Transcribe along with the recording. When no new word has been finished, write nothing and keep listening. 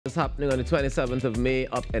It's happening on the 27th of May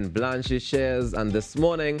up in Blanchisseuse, and this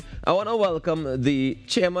morning I want to welcome the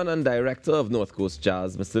chairman and director of North Coast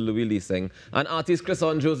Jazz, Mr. Louis Leasing, and artist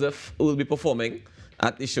Chrison Joseph, who will be performing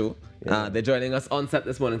at the show. Yeah. They're joining us on set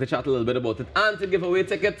this morning to chat a little bit about it and to give away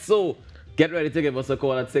tickets. So get ready to give us a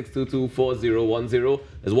call at 622-4010.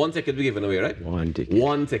 There's one ticket we're giving away, right? One ticket.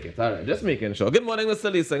 One ticket. All right, just making sure. Good morning,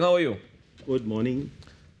 Mr. Leasing. How are you? Good morning,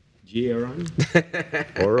 J-Aaron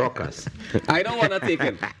or Rockers. I don't want to take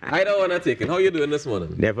it. I don't want to take it. How are you doing this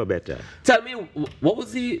morning? Never better. Tell me, what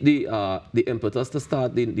was the impetus to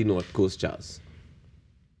start the North Coast Jazz?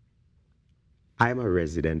 I'm a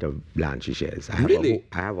resident of Blanchisseuse. Really?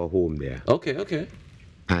 I have a home there. Okay, okay.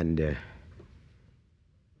 And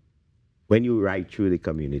when you ride through the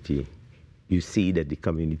community, you see that the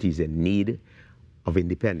community is in need of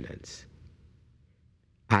independence,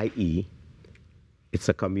 i.e., it's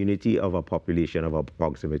a community of a population of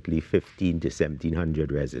approximately 15 to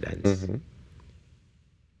 1,700 residents. Mm-hmm.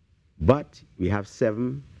 But we have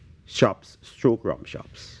 7 shops, stroke rum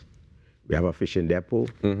shops. We have a fishing depot,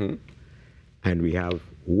 mm-hmm. and we have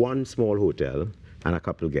 1 small hotel and a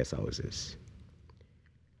couple guest houses.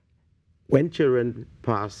 When children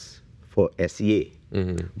pass for SEA,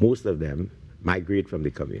 mm-hmm. most of them migrate from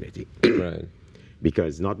the community. Right.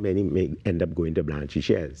 Because not many may end up going to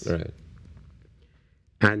Blanchisseuse. Right.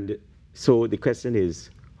 And so the question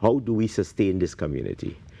is, how do we sustain this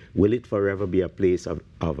community? Will it forever be a place of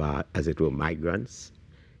as it were, migrants,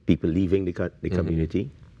 people leaving the mm-hmm.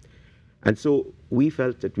 community? And so we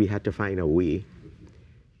felt that we had to find a way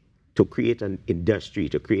to create an industry,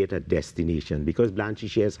 to create a destination, because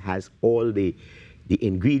Blanchisseuse has all the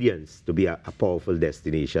ingredients to be a powerful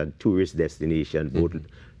destination, tourist destination, both mm-hmm.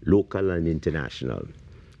 local and international.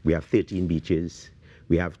 We have 13 beaches.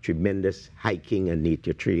 We have tremendous hiking and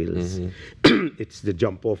nature trails. Mm-hmm. It's the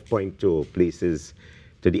jump-off point to places,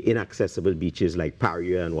 to the inaccessible beaches like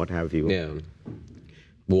Paria and what have you. Yeah.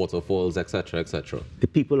 Waterfalls, etc., etc. The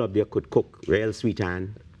people up there could cook real sweet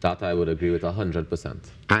hand. That I would agree with 100%.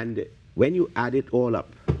 And when you add it all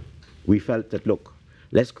up, we felt that, look,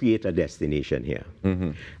 let's create a destination here.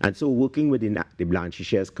 Mm-hmm. And so working with the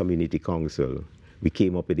Blanchisseuse Community Council, we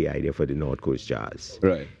came up with the idea for the North Coast Jazz.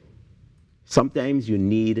 Right. Sometimes you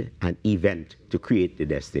need an event to create the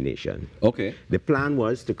destination. Okay. The plan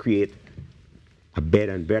was to create a bed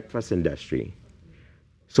and breakfast industry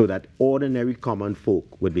so that ordinary common folk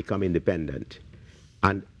would become independent.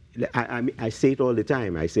 And I say it all the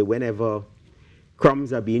time. I say whenever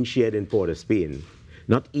crumbs are being shared in Port of Spain,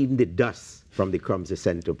 not even the dust from the crumbs is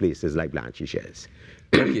sent to places like Blanchisseuse.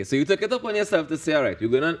 Okay, so you took it upon yourself to say, all right, we're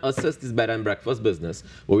going to assist this bed and breakfast business,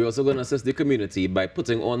 but we're also going to assist the community by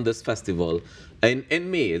putting on this festival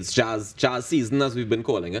in May. It's jazz season, as we've been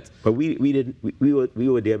calling it. But we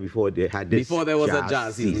were there before they had this. Before there was a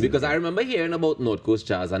jazz season, because I remember hearing about North Coast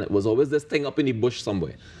Jazz, and it was always this thing up in the bush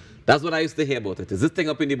somewhere. That's what I used to hear about it. Is this thing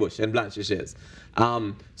up in the bush in Blanchisseuse?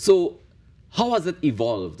 So how has it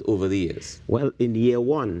evolved over the years? Well, in year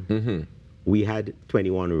 1, mm-hmm. we had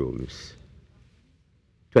 21 rooms.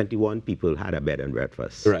 21 people had a bed and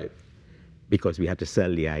breakfast. Right. Because we had to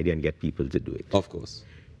sell the idea and get people to do it. Of course.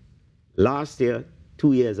 Last year,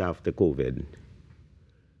 2 years after COVID,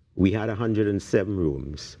 we had 107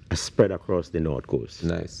 rooms spread across the North Coast.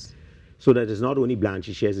 Nice. So that it's not only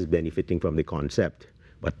Blanchisseuse is benefiting from the concept,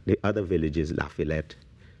 but the other villages, Lafayette,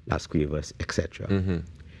 Las Cuevas, etc. Mm-hmm.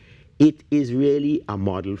 It is really a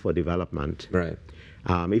model for development. Right.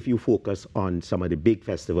 If you focus on some of the big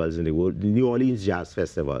festivals in the world, the New Orleans Jazz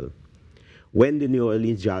Festival, when the New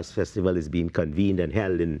Orleans Jazz Festival is being convened and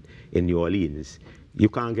held in New Orleans, you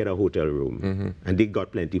can't get a hotel room, mm-hmm. and they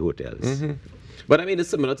got plenty hotels. Mm-hmm. But I mean, it's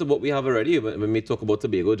similar to what we have already when we talk about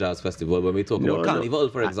Tobago Jazz Festival, when we talk about Carnival,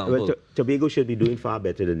 for example. Well, Tobago should be doing far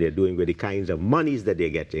better than they're doing with the kinds of monies that they're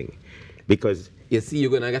getting, because you see,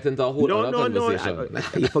 you're gonna get into a whole other conversation.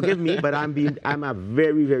 No, forgive me, but I'm a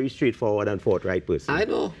very, very straightforward and forthright person. I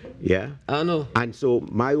know. Yeah. I know. And so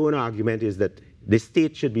my own argument is that the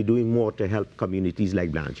state should be doing more to help communities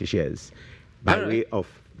like Blanchisseuse by way of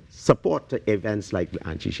support to events like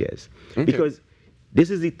Blanchisseuse, okay. Because this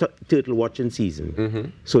is the turtle watching season, mm-hmm.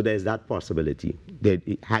 so there's that possibility.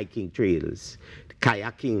 The hiking trails,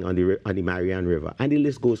 kayaking on the Marianne River, and the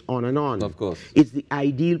list goes on and on. Of course. It's the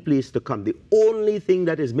ideal place to come. The only thing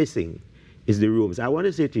that is missing is the rooms. I want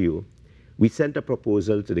to say to you, we sent a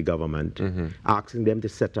proposal to the government, mm-hmm. asking them to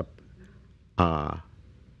set up a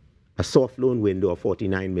soft loan window of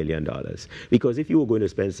 $49 million. Because if you were going to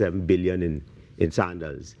spend $7 billion in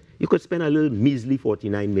sandals, you could spend a little measly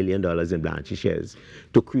 $49 million in Blanchisseuse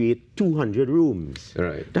to create 200 rooms.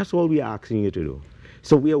 Right. That's all we are asking you to do.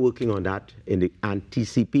 So we are working on that in the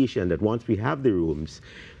anticipation that once we have the rooms,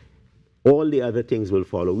 all the other things will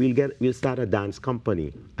follow. We'll start a dance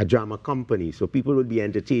company, a drama company, so people will be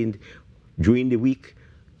entertained during the week,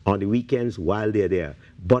 on the weekends while they're there.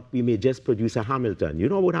 But we may just produce a Hamilton. You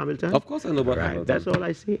know about Hamilton? Of course I know about Hamilton. That's all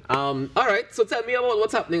I say. All right, so tell me about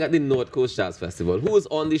what's happening at the North Coast Jazz Festival. Who is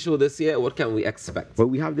on the show this year? What can we expect? Well,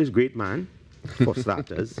 we have this great man, for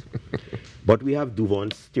starters. But we have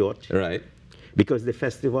Duvon Stewart. Right. Because the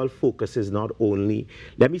festival focuses not only,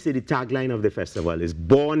 let me say the tagline of the festival is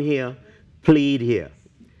born here, played here.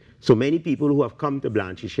 So many people who have come to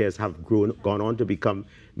Blanchie Shares have gone on to become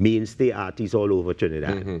mainstay artists all over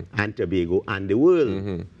Trinidad and Tobago and the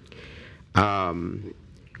world.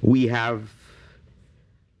 We have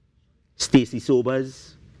Stacey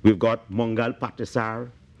Sobers, we've got Mungal Patasar,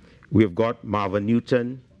 we've got Marvin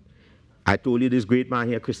Newton. I told you this great man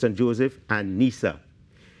here, Christian Joseph, and Nisa.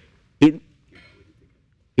 In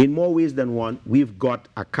more ways than one, we've got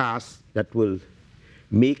a cast that will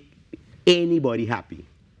make anybody happy.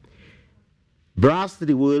 Brass to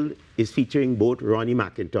the World is featuring both Ronnie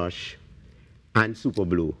McIntosh and Super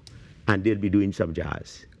Blue, and they'll be doing some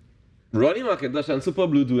jazz. Ronnie McIntosh and Super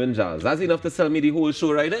Blue doing jazz. That's enough to sell me the whole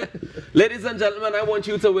show right there. Ladies and gentlemen, I want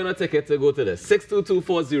you to win a ticket to go to this.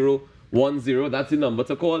 6224010. That's the number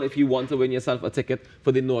to call if you want to win yourself a ticket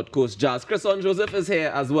for the North Coast Jazz. Chrison Joseph is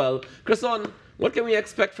here as well. Chrison, what can we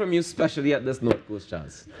expect from you, especially at this North Coast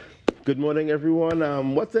Jazz? Good morning, everyone.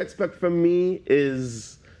 What to expect from me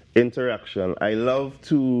is interaction. I love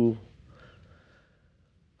to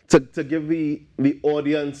give the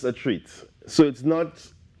audience a treat. So it's not,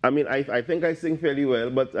 I mean, I think I sing fairly well,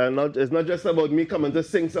 but it's not just about me coming to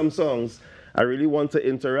sing some songs. I really want to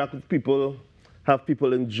interact with people, have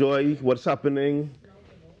people enjoy what's happening.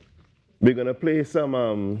 We're gonna play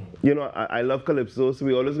some, you know, I love calypso, so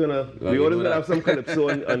we're always gonna have some calypso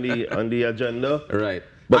on the agenda. Right.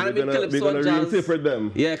 But we're gonna reinterpret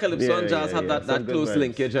them. Yeah, calypso and jazz have that close vibes.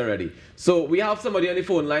 linkage already. So we have somebody on the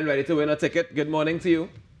phone line ready to win a ticket. Good morning to you.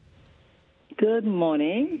 Good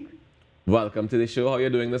morning. Welcome to the show. How are you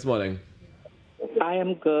doing this morning? I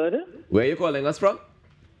am good. Where are you calling us from?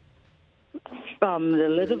 From the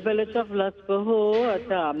little village of Las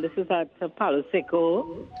Bajo. This is at Palo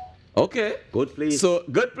Seco. Okay. Good place. So,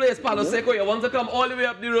 good place, Palo Seco. You want to come all the way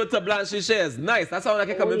up the road to Blanchie Shares. Nice. That sounds like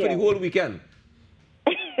you're coming for the whole weekend.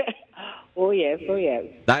 Oh, yes, oh, yes.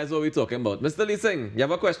 That is what we're talking about. Mr. Lee Singh, you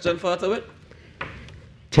have a question for us, Awit?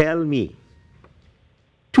 Tell me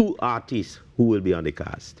 2 artists who will be on the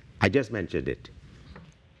cast. I just mentioned it.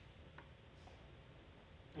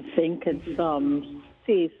 I think it's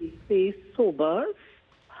Stacey Sobers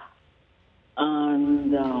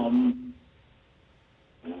and I'm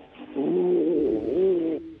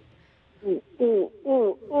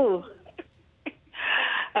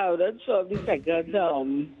not sure of the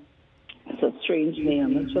second. It's a strange name.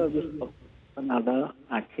 I'm not sure if it's another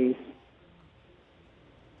artist.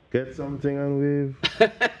 Get something and wave.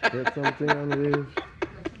 Get something and wave.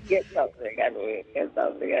 Get something and wave. Get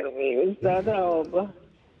something and wave. Is that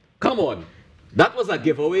Come on. That was a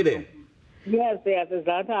giveaway there. Yes, yes. Is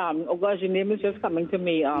that oh gosh, your name is just coming to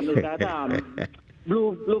me. Is that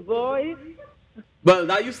Blue Boy? Well,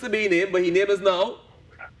 that used to be his name, but his name is now.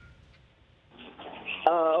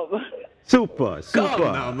 Super. Come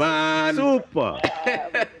now, man. Super.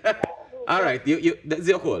 All right, that's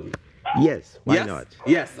your call. Yes, why Yes? not?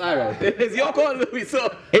 Yes, all right. It's your call, Louis.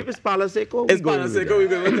 So, If it's Palo Seco, it's Palo Seco. We're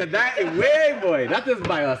going to that way, boy. That is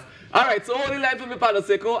bias. All right, so hold the line for me, Palo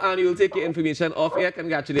Seco, and you'll take your information off here.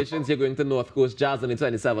 Congratulations, you're going to North Coast Jazz on the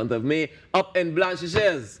 27th of May up in Blanchie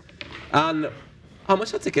Shares. And how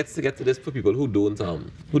much are tickets to get to this for people who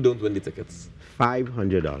don't win the tickets?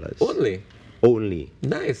 $500. Only. Only.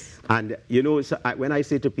 Nice. And you know, so when I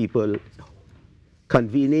say to people,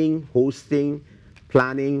 convening, hosting,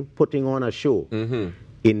 planning, putting on a show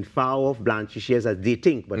in far off Blanchie Shares as they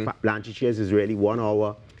think, but Blanchie Shares is really 1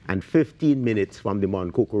 hour and 15 minutes from the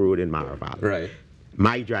Mount Coco Road in Maraval. Right.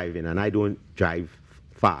 My driving, and I don't drive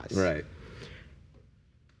fast. Right.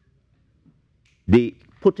 The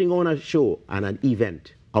putting on a show and an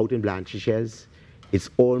event out in Blanchie Shares, it's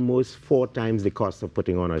almost 4 times the cost of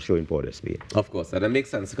putting on a show in Port of Spain. Of course, that makes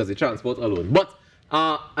sense because the transport alone. But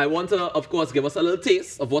I want to, of course, give us a little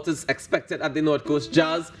taste of what is expected at the North Coast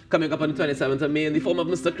Jazz coming up on the 27th of May in the form of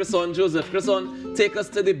Mr. Chrison Joseph. Chrison, take us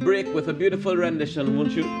to the break with a beautiful rendition,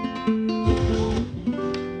 won't you?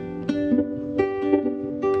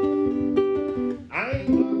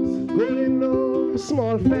 I'm not going no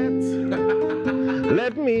small fete.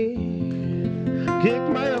 Let me give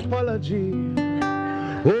my apology.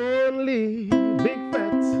 Only big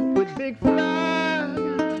fete with big flash.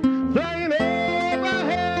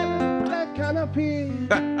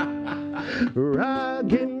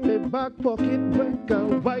 back pocket with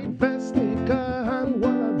a white vest, sneaker and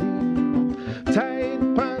wallaby. Tight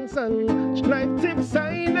pants and knife tips,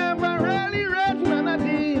 I never really read none of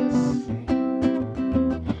these.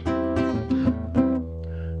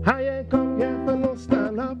 I ain't come here for no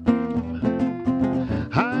stand up.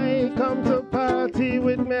 I come to party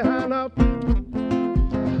with me hand up.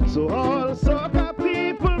 So all soca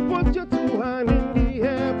people, put your two hand in the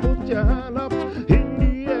air, put your hand up in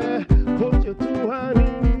the air, put your two hand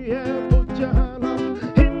in the air, put your hand up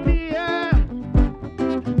in the air.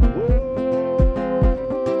 Oh,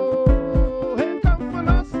 ain't come for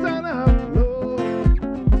no stand up, no.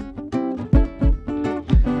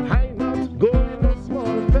 I'm not going no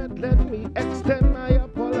small fed, let me extend my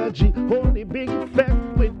apology. Only big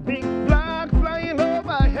fed with big flag flying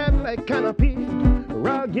overhead like canopy.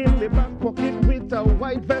 Rag in the back pocket with a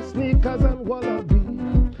white vest, sneakers and wallaby.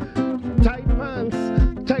 Tight pants,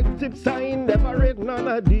 tight tips, I ain't never read none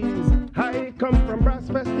of these. I come from Brass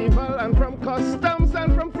Festival and from Customs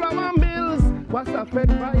and from Flour Mills. Was a fed,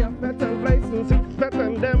 fire fed and license fed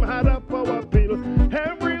and them had a power pill.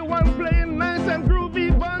 Everyone playing nice and groovy,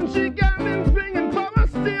 Bungie gang swinging power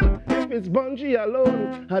still. If it's Bungie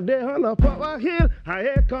alone, are they on a power hill? I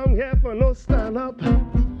ain't come here for no stand up.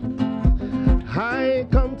 I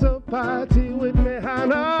come to party with me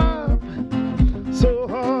hand up. So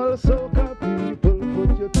all soca people,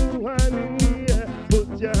 put your two hand in the air,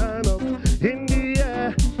 put your hand up in the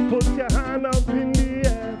air, put your hand up in the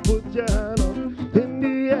air, put your hand up in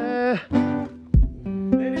the air.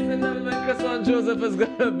 Ladies and gentlemen, Cresson Joseph is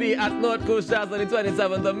going to be at North Coast Jazz on the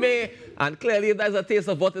 27th of May. And clearly, if there's a taste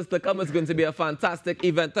of what is to come, it's going to be a fantastic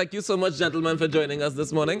event. Thank you so much, gentlemen, for joining us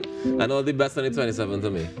this morning. And all the best on the 27th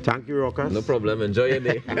of May. Thank you, Rokas. No problem. Enjoy your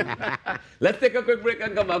day. Let's take a quick break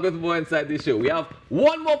and come back with more inside the show. We have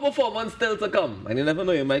one more performance still to come. And you never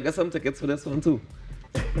know, you might get some tickets for this one too.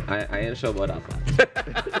 I ain't sure about that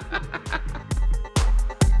part.